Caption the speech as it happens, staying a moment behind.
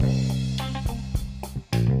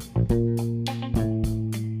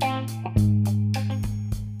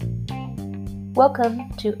Welcome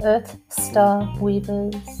to Earth Star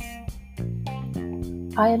Weavers.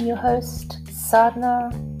 I am your host,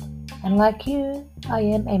 Sadhna, and like you, I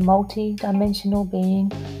am a multi-dimensional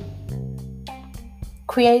being,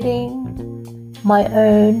 creating my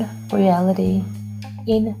own reality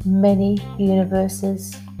in many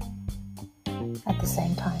universes at the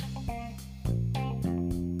same time.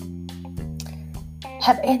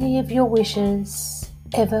 Have any of your wishes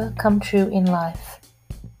ever come true in life?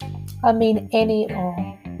 I mean any at all.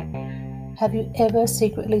 Have you ever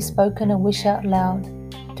secretly spoken a wish out loud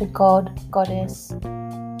to God, Goddess,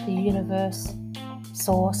 the universe,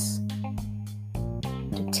 Source,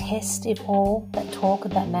 to test if all that talk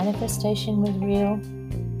about manifestation was real?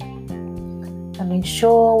 I mean,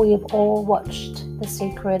 sure, we have all watched The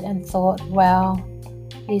Secret and thought, wow,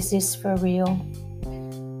 is this for real?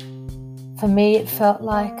 For me, it felt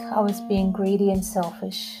like I was being greedy and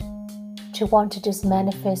selfish, to want to just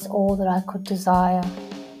manifest all that I could desire,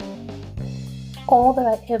 all that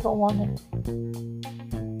I ever wanted.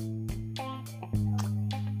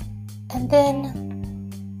 And then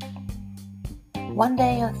one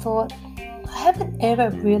day I thought, I haven't ever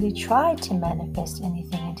really tried to manifest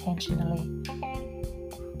anything intentionally.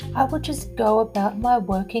 I would just go about my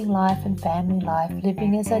working life and family life,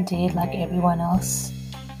 living as I did like everyone else.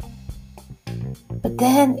 But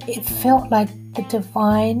then it felt like the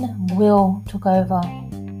divine will took over.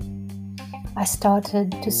 I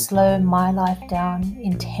started to slow my life down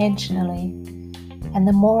intentionally, and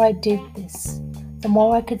the more I did this, the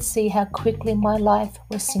more I could see how quickly my life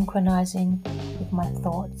was synchronizing with my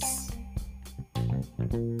thoughts.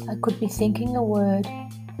 I could be thinking a word,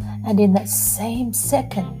 and in that same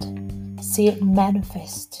second, see it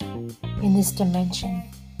manifest in this dimension.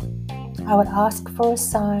 I would ask for a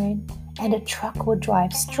sign, and a truck would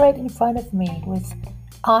drive straight in front of me with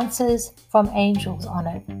answers from angels on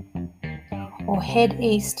it, or head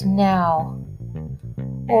east now,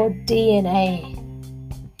 or DNA.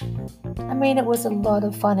 I mean, it was a lot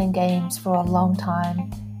of fun and games for a long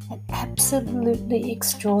time, and absolutely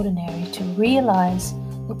extraordinary to realize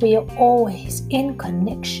that we are always in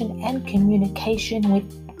connection and communication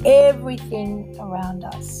with everything around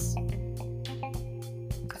us.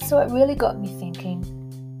 So it really got me thinking,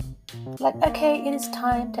 like, okay, it is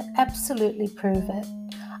time to absolutely prove it.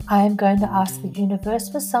 I am going to ask the universe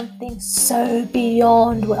for something so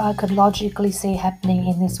beyond what I could logically see happening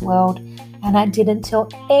in this world, and I didn't tell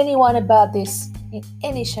anyone about this in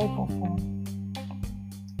any shape or form.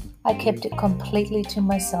 I kept it completely to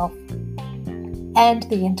myself and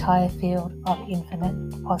the entire field of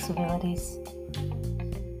infinite possibilities.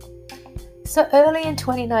 So early in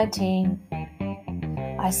 2019,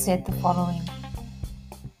 I said the following: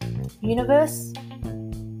 Universe,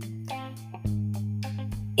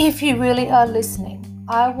 if you really are listening,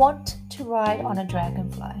 I want to ride on a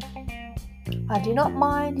dragonfly. I do not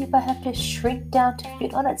mind if I have to shrink down to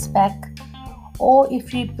fit on its back, or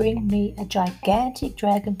if you bring me a gigantic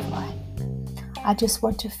dragonfly. I just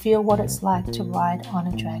want to feel what it's like to ride on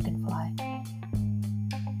a dragonfly.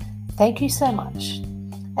 Thank you so much.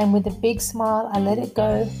 And with a big smile, I let it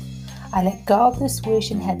go. I let go of this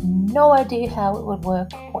wish and had no idea how it would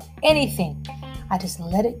work or anything. I just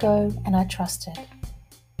let it go and I trusted.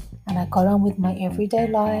 And I got on with my everyday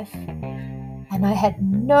life, and I had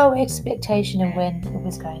no expectation of when it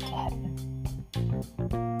was going to happen.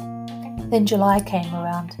 Then July came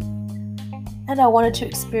around, and I wanted to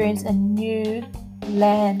experience a new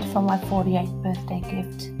land for my 48th birthday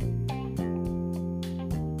gift.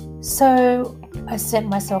 So I sent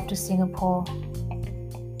myself to Singapore.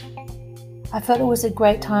 I felt it was a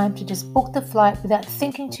great time to just book the flight without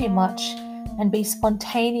thinking too much and be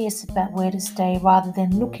spontaneous about where to stay rather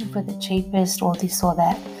than looking for the cheapest or this or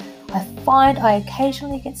that. I find I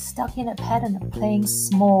occasionally get stuck in a pattern of playing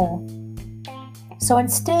small. So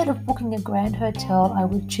instead of booking a grand hotel, I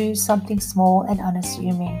would choose something small and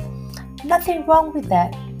unassuming. Nothing wrong with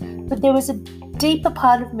that, but there was a deeper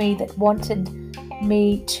part of me that wanted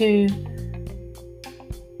me to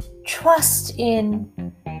trust in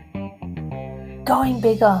going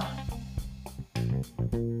bigger,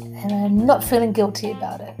 and I'm not feeling guilty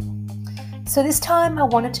about it. So this time I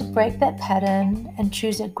wanted to break that pattern and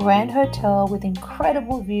choose a grand hotel with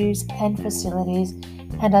incredible views and facilities,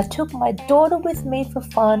 and I took my daughter with me for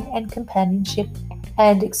fun and companionship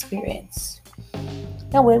and experience.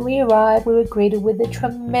 Now when we arrived, we were greeted with a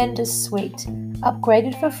tremendous suite,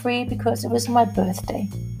 upgraded for free because it was my birthday.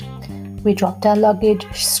 We dropped our luggage,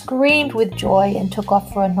 screamed with joy, and took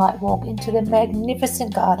off for a night walk into the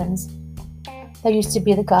magnificent gardens. They used to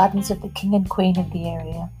be the gardens of the king and queen of the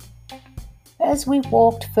area. As we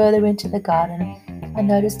walked further into the garden, I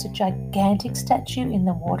noticed a gigantic statue in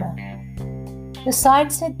the water. The sign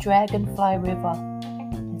said Dragonfly River,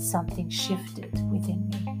 and something shifted within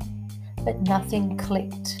me, but nothing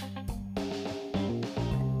clicked.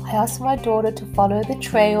 I asked my daughter to follow the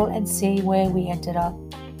trail and see where we ended up,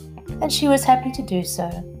 and she was happy to do so.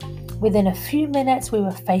 Within a few minutes, we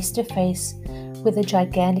were face to face with a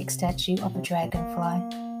gigantic statue of a dragonfly.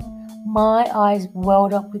 My eyes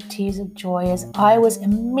welled up with tears of joy as I was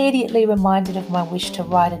immediately reminded of my wish to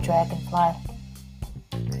ride a dragonfly.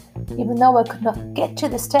 Even though I could not get to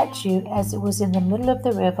the statue as it was in the middle of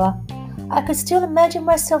the river, I could still imagine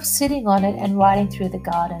myself sitting on it and riding through the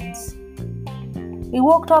gardens. He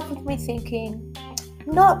walked off with me thinking,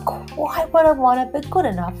 not quite what I wanted, but good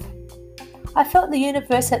enough. I felt the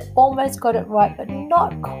universe had almost got it right, but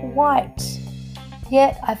not quite.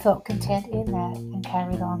 Yet I felt content in that and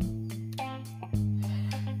carried on.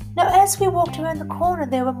 Now, as we walked around the corner,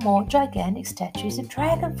 there were more gigantic statues of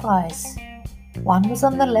dragonflies. One was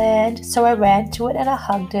on the land, so I ran to it and I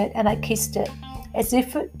hugged it and I kissed it as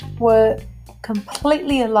if it were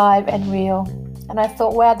completely alive and real. And I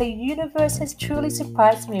thought, wow, the universe has truly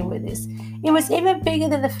surprised me with this. It was even bigger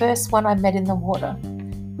than the first one I met in the water.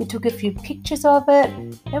 We took a few pictures of it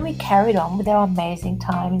and we carried on with our amazing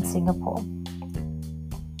time in Singapore.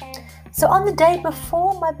 So on the day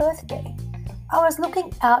before my birthday, I was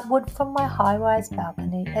looking outward from my high-rise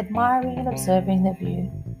balcony, admiring and observing the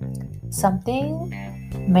view. Something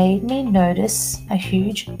made me notice a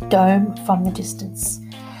huge dome from the distance.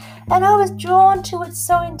 And I was drawn to it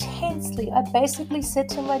so intensely, I basically said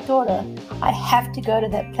to my daughter, I have to go to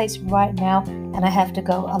that place right now and I have to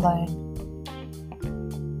go alone.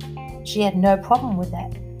 She had no problem with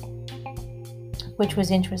that, which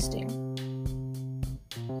was interesting.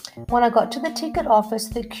 When I got to the ticket office,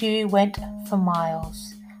 the queue went for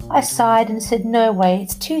miles. I sighed and said, no way,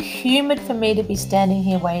 it's too humid for me to be standing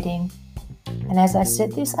here waiting. And as I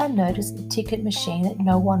said this, I noticed the ticket machine that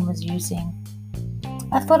no one was using.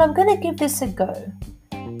 I thought, I'm going to give this a go.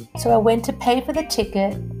 So I went to pay for the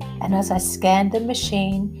ticket, and as I scanned the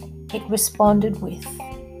machine, it responded with,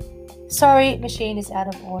 sorry, machine is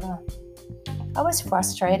out of order. I was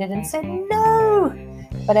frustrated and said, no!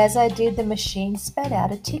 But as I did, the machine spat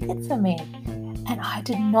out a ticket for me, and I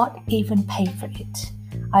did not even pay for it.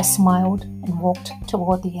 I smiled and walked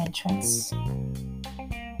toward the entrance.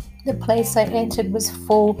 The place I entered was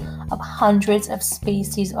full of hundreds of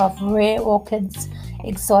species of rare orchids,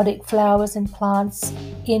 exotic flowers and plants,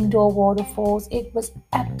 indoor waterfalls. It was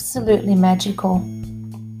absolutely magical.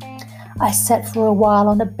 I sat for a while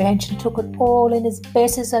on a bench and took it all in as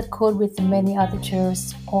best as I could with the many other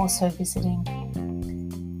tourists also visiting.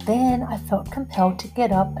 Then I felt compelled to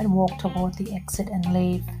get up and walk toward the exit and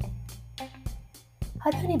leave.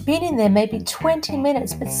 I'd only been in there maybe 20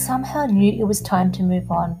 minutes, but somehow knew it was time to move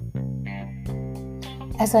on.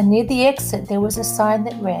 As I neared the exit, there was a sign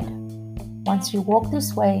that read, once you walk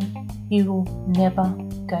this way, you will never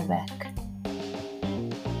go back.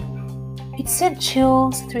 It sent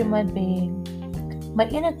chills through my being. My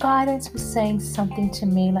inner guidance was saying something to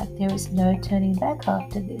me like there is no turning back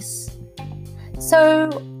after this. So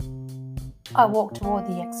I walked toward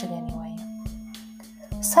the exit anyway.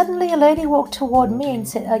 Suddenly a lady walked toward me and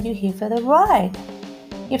said, are you here for the ride?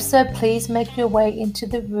 If so, please make your way into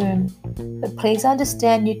the room. But please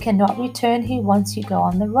understand you cannot return here once you go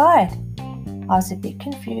on the ride. I was a bit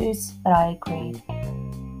confused, but I agreed.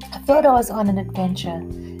 I felt I was on an adventure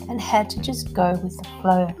and had to just go with the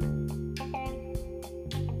flow.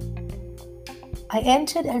 I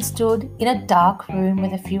entered and stood in a dark room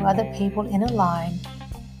with a few other people in a line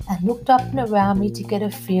and looked up and around me to get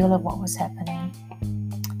a feel of what was happening.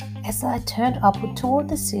 As I turned upward toward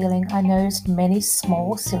the ceiling, I noticed many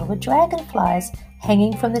small silver dragonflies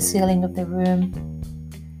hanging from the ceiling of the room.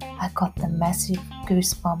 I got the massive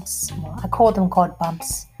goosebumps, I call them God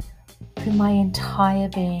bumps, through my entire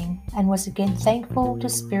being and was again thankful to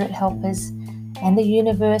spirit helpers and the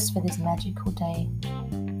universe for this magical day.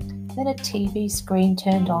 Then a TV screen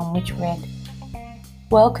turned on which read,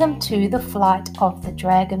 welcome to the flight of the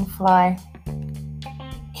dragonfly.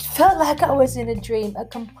 It felt like I was in a dream, a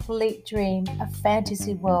complete dream, a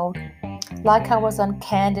fantasy world, like I was on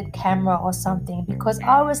candid camera or something, because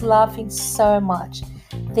I was laughing so much,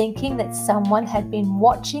 thinking that someone had been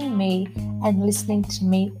watching me and listening to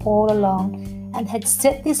me all along and had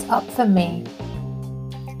set this up for me.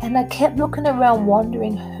 And I kept looking around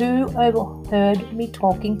wondering who overheard me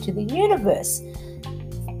talking to the universe.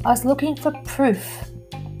 I was looking for proof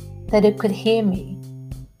that it could hear me.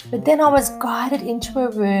 But then I was guided into a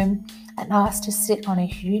room and asked to sit on a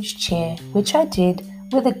huge chair, which I did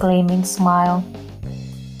with a gleaming smile.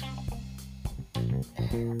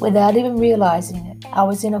 Without even realizing it, I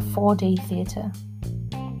was in a 4D theatre.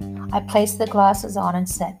 I placed the glasses on and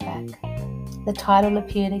sat back. The title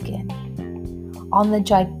appeared again. On the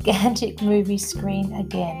gigantic movie screen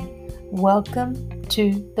again. Welcome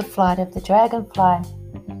to The Flight of the Dragonfly.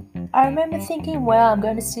 I remember thinking, wow, I'm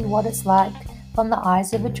going to see what it's like from the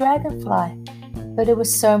eyes of a dragonfly. But it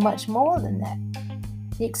was so much more than that.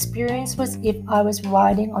 The experience was if I was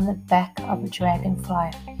riding on the back of a dragonfly.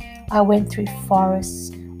 I went through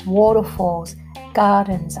forests, waterfalls,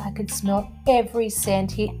 gardens. I could smell every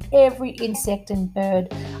scent, hear every insect and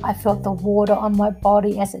bird. I felt the water on my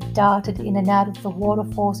body as it darted in and out of the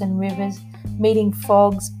waterfalls and rivers, meeting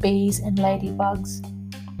frogs, bees, and ladybugs.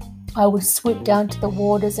 I would swoop down to the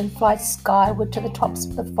waters and fly skyward to the tops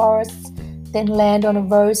of the forests, then land on a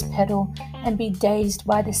rose petal and be dazed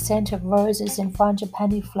by the scent of roses and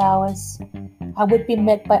frangipani flowers. I would be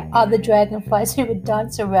met by other dragonflies who would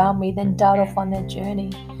dance around me, then dart off on their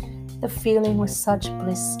journey. The feeling was such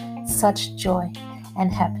bliss, such joy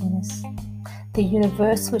and happiness. The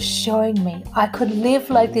universe was showing me I could live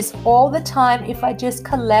like this all the time if I just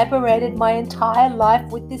collaborated my entire life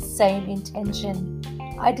with this same intention.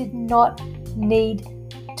 I did not need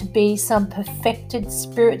to be some perfected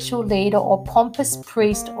spiritual leader or pompous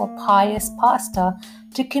priest or pious pastor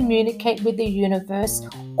to communicate with the universe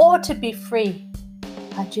or to be free.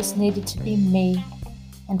 I just needed to be me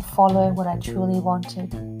and follow what I truly wanted.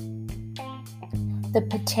 The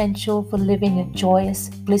potential for living a joyous,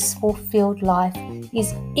 blissful, filled life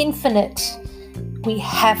is infinite. We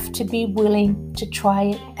have to be willing to try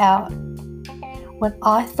it out. When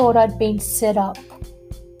I thought I'd been set up,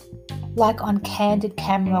 like on candid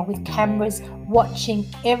camera, with cameras watching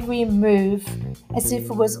every move as if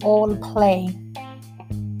it was all a play,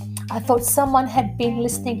 I thought someone had been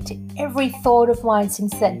listening to every thought of mine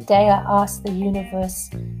since that day I asked the universe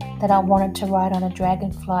that I wanted to ride on a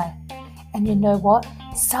dragonfly. And you know what?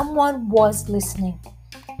 Someone was listening.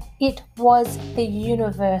 It was the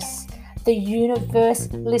universe. The universe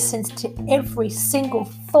listens to every single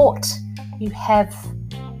thought you have.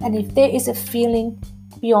 And if there is a feeling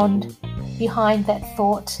behind that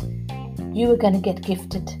thought, you are going to get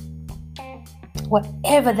gifted.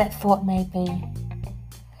 Whatever that thought may be.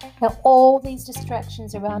 Now, all these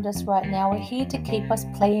distractions around us right now are here to keep us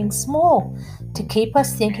playing small, to keep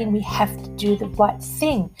us thinking we have to do the right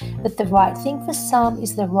thing. But the right thing for some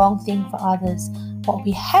is the wrong thing for others. What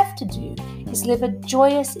we have to do is live a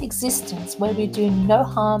joyous existence where we do no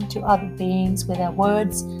harm to other beings with our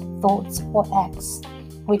words, thoughts, or acts.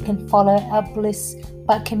 We can follow our bliss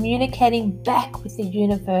by communicating back with the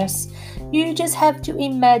universe. You just have to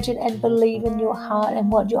imagine and believe in your heart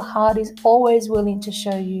and what your heart is always willing to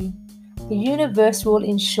show you. The universe will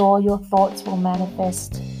ensure your thoughts will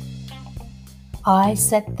manifest. I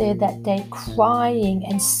sat there that day crying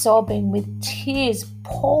and sobbing with tears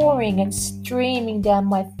pouring and streaming down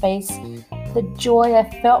my face. The joy I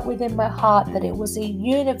felt within my heart that it was the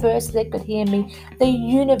universe that could hear me. The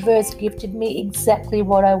universe gifted me exactly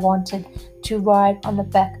what I wanted, to ride on the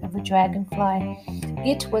back of a dragonfly.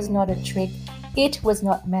 It was not a trick. It was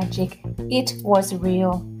not magic. It was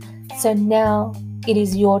real. So now it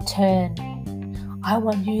is your turn. I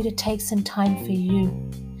want you to take some time for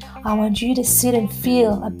you. I want you to sit and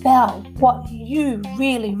feel about what you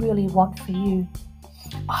really, really want for you.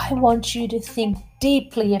 I want you to think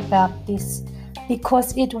deeply about this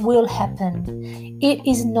because it will happen. It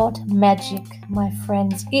is not magic, my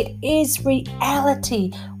friends. It is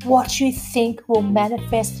reality. What you think will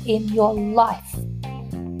manifest in your life.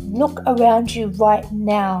 Look around you right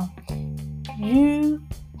now. You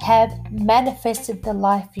have manifested the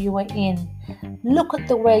life you are in. Look at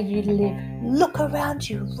the way you live. Look around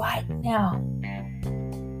you right now.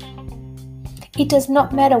 It does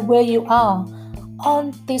not matter where you are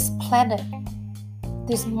on this planet,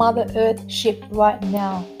 this Mother Earth ship right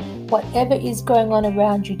now. Whatever is going on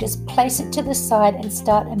around you, just place it to the side and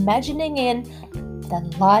start imagining in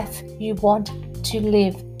the life you want to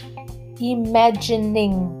live.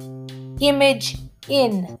 Imagining. Image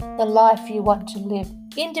in the life you want to live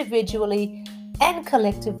individually and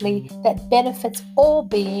collectively that benefits all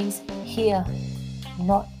beings here,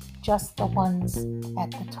 not just the ones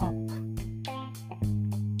at the top.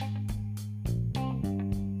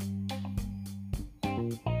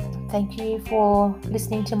 Thank you for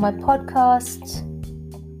listening to my podcast.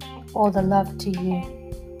 All the love to you,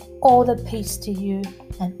 all the peace to you,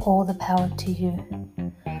 and all the power to you.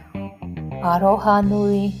 Aroha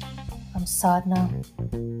Nui, I'm Sadhna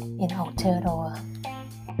in Aotearoa.